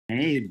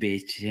Hey,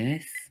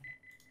 bitches.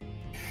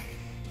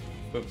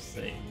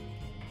 Oopsie.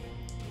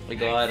 We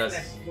got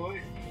us.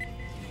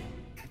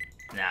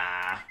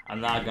 Nah,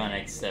 I'm not gonna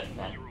accept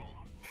that.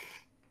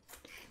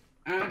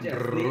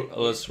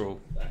 Let's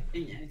roll.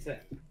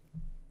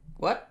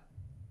 What?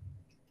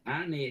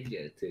 I need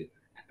you to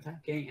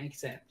fucking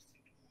accept.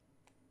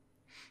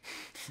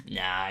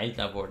 Nah, it's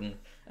not important.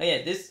 Oh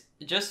yeah, this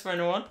just for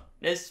anyone.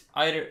 This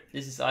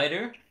is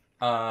either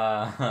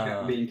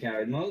being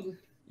carried mode.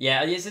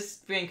 Yeah, this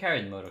is being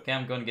carried mode. Okay,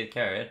 I'm gonna get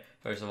carried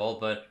first of all,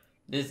 but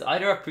this is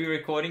either a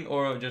pre-recording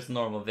or just a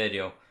normal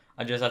video.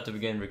 I just have to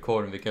begin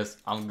recording because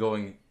I'm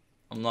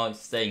not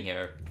staying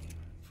here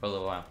for a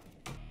little while.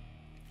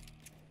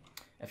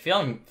 I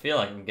feel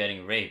like I'm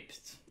getting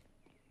raped.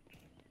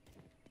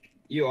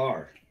 You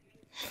are.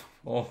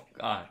 Oh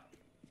god.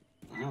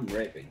 I'm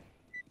raping.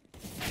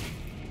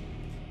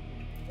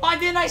 Why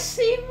didn't I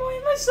see him? Why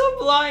am I so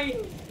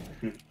blind?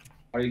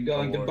 Are you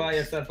going to buy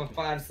yourself a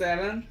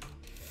 5.7?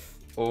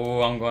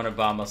 Oh, I'm gonna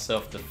buy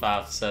myself the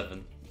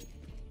 5.7.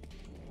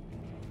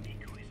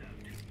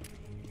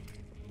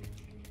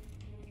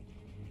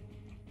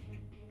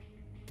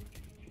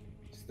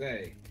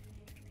 Stay.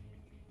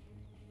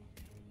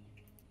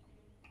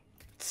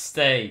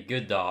 Stay,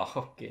 good dog.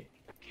 Okay.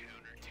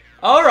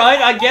 Alright,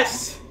 I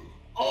guess.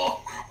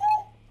 Oh!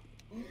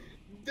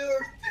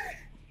 Dirty!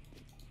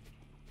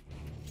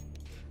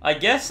 I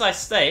guess I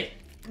stay.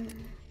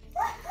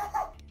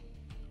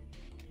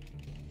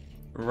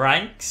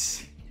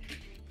 Ranks.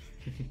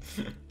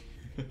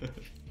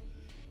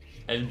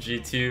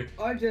 MG2.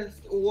 I just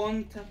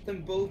one-tapped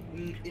them both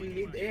in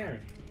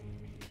mid-air.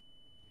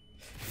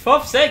 For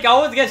fuck's sake, I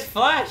would get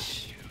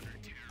flash.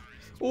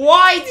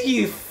 Why do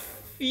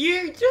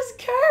you just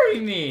carry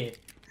me?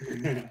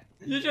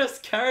 You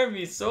just carry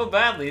me so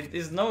badly.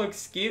 There's no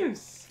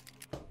excuse.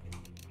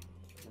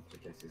 That's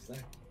because you say.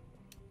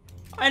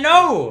 I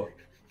know.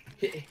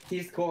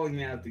 He's calling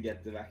me out to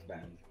get the back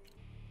band.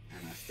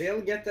 And I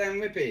still get the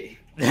MVP.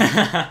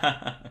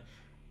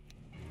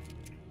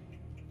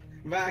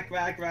 Back.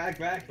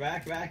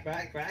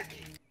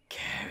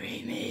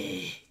 Carry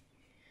me.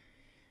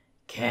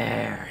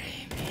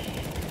 Carry me.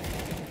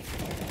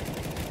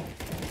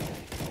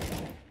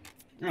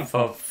 Oh,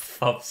 For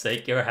fuck's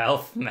sake, your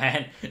health,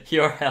 man.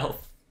 Your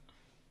health.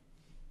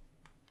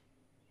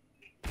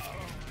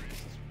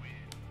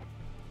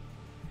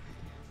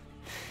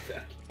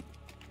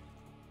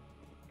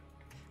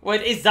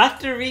 Wait, is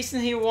that the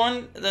reason he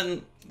won?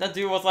 Then that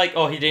dude was like,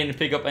 oh, he didn't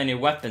pick up any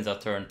weapons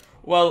that turn.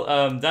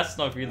 Well, that's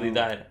not really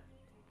that.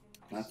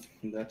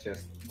 That's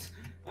just...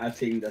 I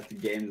think that the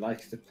game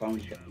likes to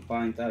point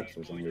out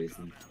for some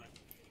reason.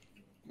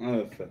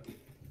 Oh, fuck.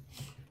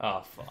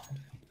 Oh, fuck.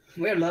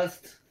 We're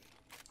lost.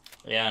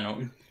 Yeah, I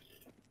know.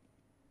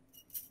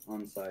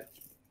 On site.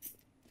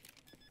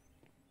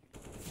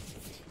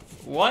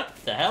 What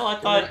the hell? I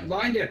thought...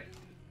 Behind you!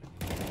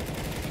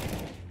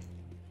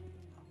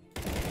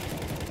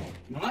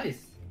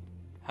 Nice!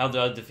 How do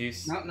I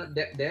defuse? No,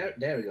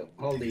 there we go.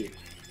 Hold E.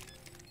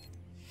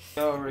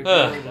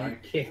 Ugh.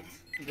 Kit.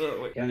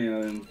 Wait. Can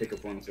you pick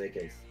up one of the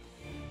AKs?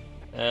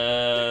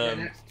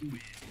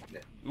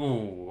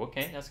 Ooh,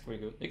 okay, that's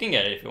pretty good. You can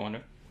get it if you want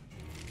to.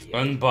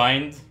 Yeah.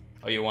 Unbind.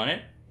 Oh, you want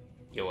it?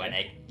 You want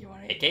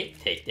AK?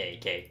 Take the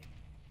AK.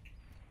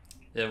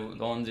 The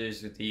one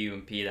is with the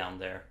UMP down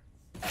there.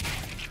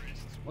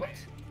 What?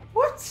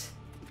 What?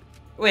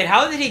 Wait,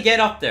 how did he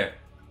get up there?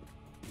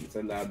 It's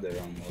a ladder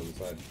on the other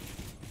side.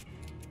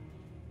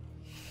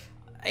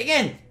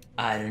 Again,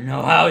 I don't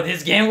know how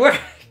this game works.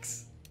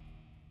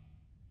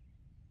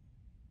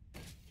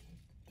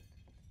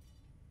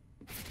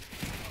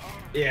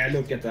 Yeah,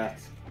 look at that.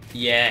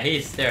 Yeah,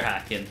 they're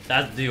hacking.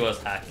 That dude was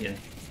hacking.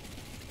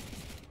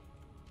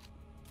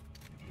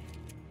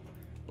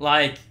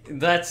 Like,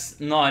 that's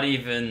not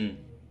even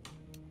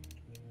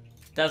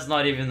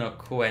a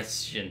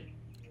question.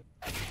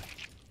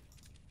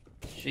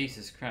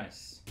 Jesus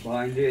Christ.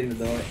 Behind you in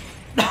the door.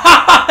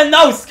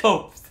 No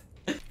scope!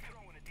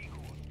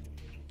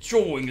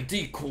 Throwing a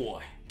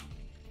decoy.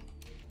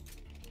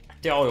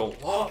 Tell you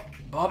what,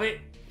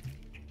 Bobby?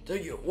 Tell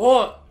you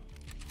what?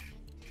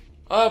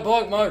 I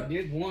block my...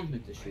 You'd want me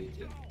to shoot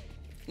you.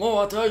 No,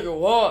 I tell you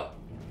what.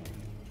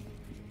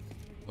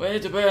 We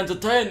need to be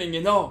entertaining,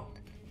 you know.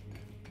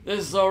 This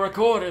is all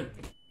recorded.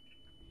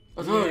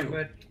 I tell you.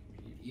 But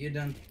you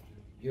don't...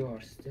 You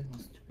are still a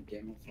stupid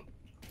game of fuck.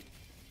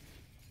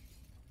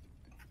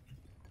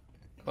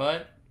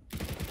 What?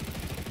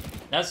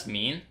 That's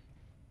mean.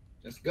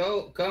 Just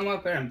go, come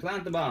up here and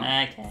plant the bomb.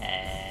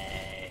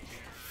 Okay.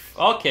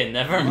 Okay,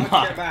 never mind.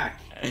 Watch your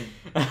back.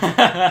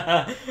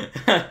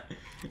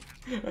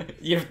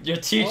 You're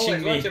teaching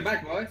Always me. watch your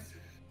back, boys.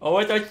 Oh,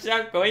 watch your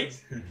back,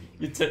 boys.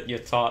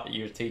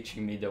 You're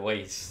teaching me the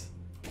ways.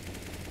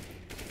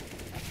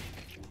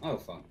 Oh,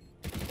 fuck.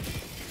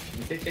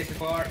 You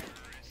 664.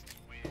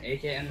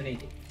 AK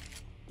underneath it.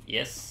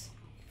 Yes.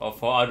 Oh,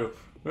 father.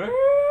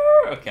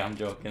 Okay, I'm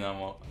joking.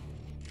 I'll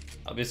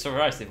be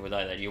surprised if we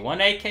die there. You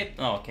want AK?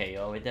 Oh, okay,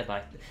 oh, we did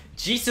buy.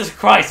 Jesus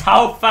Christ,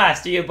 how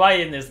fast do you buy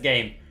in this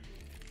game?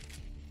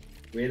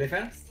 Really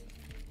fast?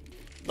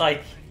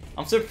 Like,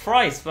 I'm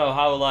surprised about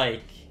how,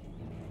 like,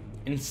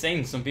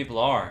 insane some people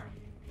are.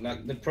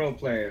 Like, the pro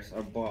players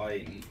are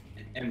buying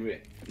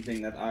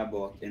everything that I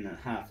bought in a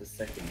half a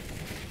second.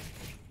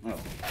 Oh.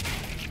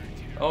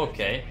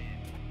 Okay.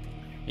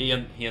 He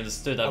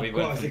understood that we Of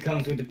went course, from... it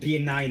comes with the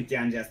P90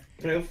 and just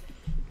proof.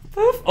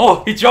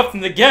 Oh, he dropped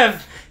in the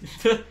Gev!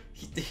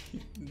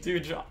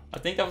 Dude, I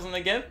think that was in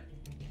the Gev?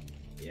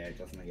 Yeah, it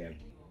wasn't again.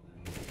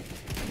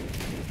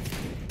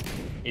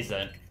 He's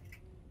dead.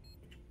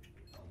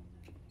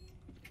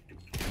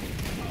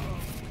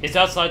 He's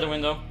outside the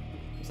window.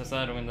 He's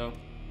outside the window.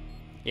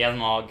 He has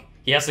Mog.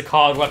 He has a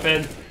cog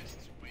weapon.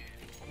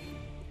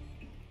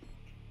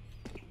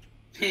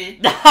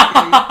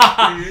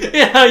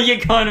 Yeah,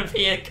 you're gonna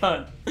be a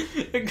cunt.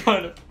 You're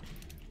gonna.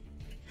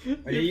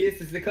 When you use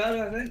the card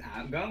weapon,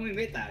 I'm going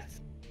with that.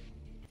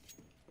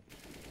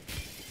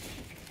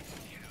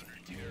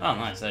 Oh,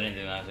 nice. I didn't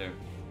do that too.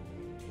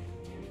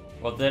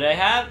 What did I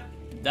have?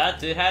 That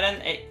dude had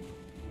an 8.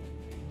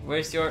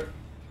 Where's your?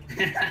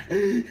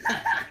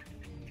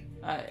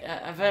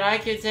 But I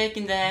could take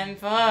in the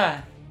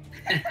M4.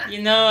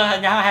 You know, I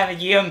now have a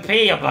UMP,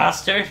 you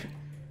bastard.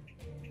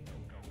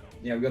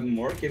 Yeah, I've got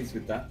more kills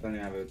with that than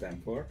I have with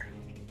M4.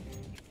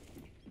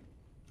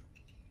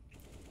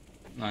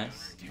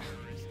 Nice.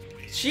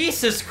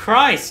 Jesus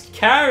Christ,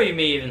 carry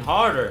me even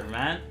harder,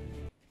 man.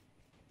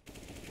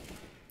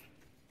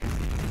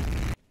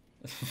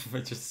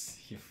 But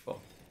just you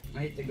fall. I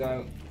hit the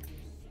guy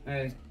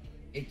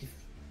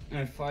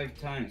 85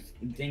 times,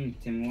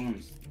 dinged him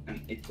once,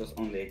 and it was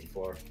only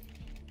 84.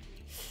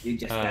 You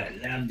just gotta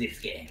love this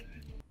game.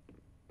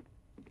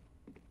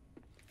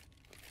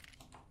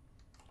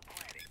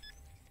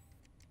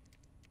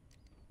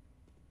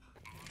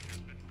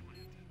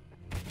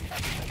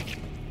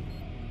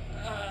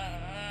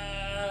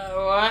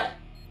 What?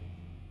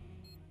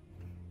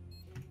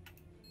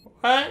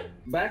 What?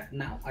 But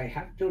now I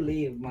have to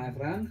leave, my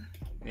friend.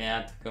 Yeah,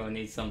 I have to go and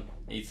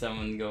eat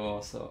someone go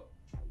also.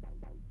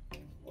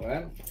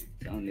 Well,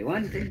 there's only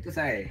one thing to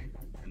say,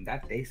 and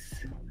that is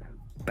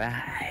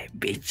bye,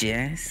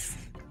 bitches.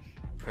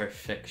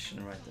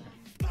 Perfection right there.